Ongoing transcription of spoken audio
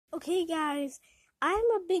Okay, guys, I'm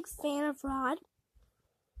a big fan of Rod.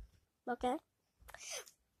 Okay?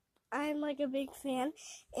 I'm like a big fan,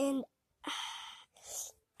 and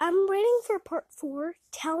I'm waiting for part 4.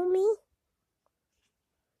 Tell me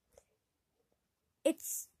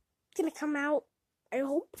it's gonna come out. I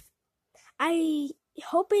hope. I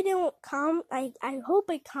hope it don't come. I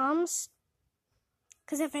hope it comes.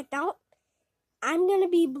 Because if it don't, I'm gonna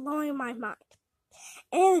be blowing my mind.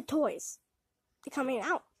 And the toys, they're coming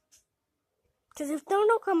out. Because if they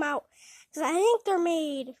don't come out, because I think they're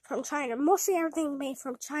made from China. Mostly everything's made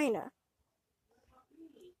from China.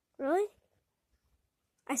 Really?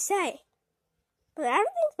 I say. But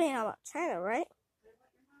everything's made out of China, right?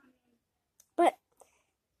 But,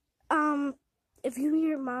 if you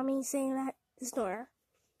hear mommy saying that, ignore her.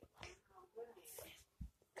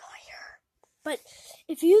 But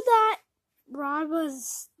if you thought Rod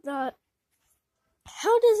was the...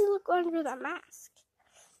 How does he look under that mask?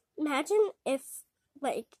 Imagine if,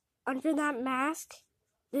 like, under that mask,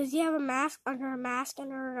 does he have a mask under a mask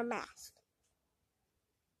under a mask?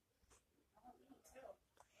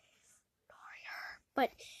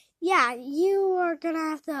 But, yeah, you are gonna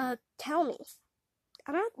have to tell me.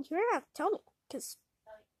 You're gonna have to tell me, because...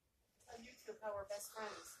 On YouTube, how we're best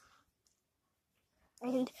friends.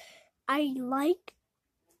 And I like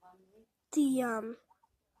the,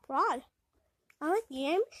 Rod. I like the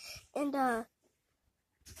game, and,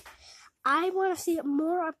 I want to see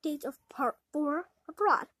more updates of part 4 of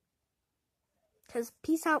Rod. Because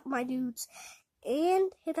peace out, my dudes.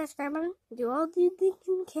 And hit that subscribe button. Do all the things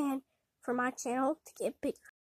you can for my channel to get bigger.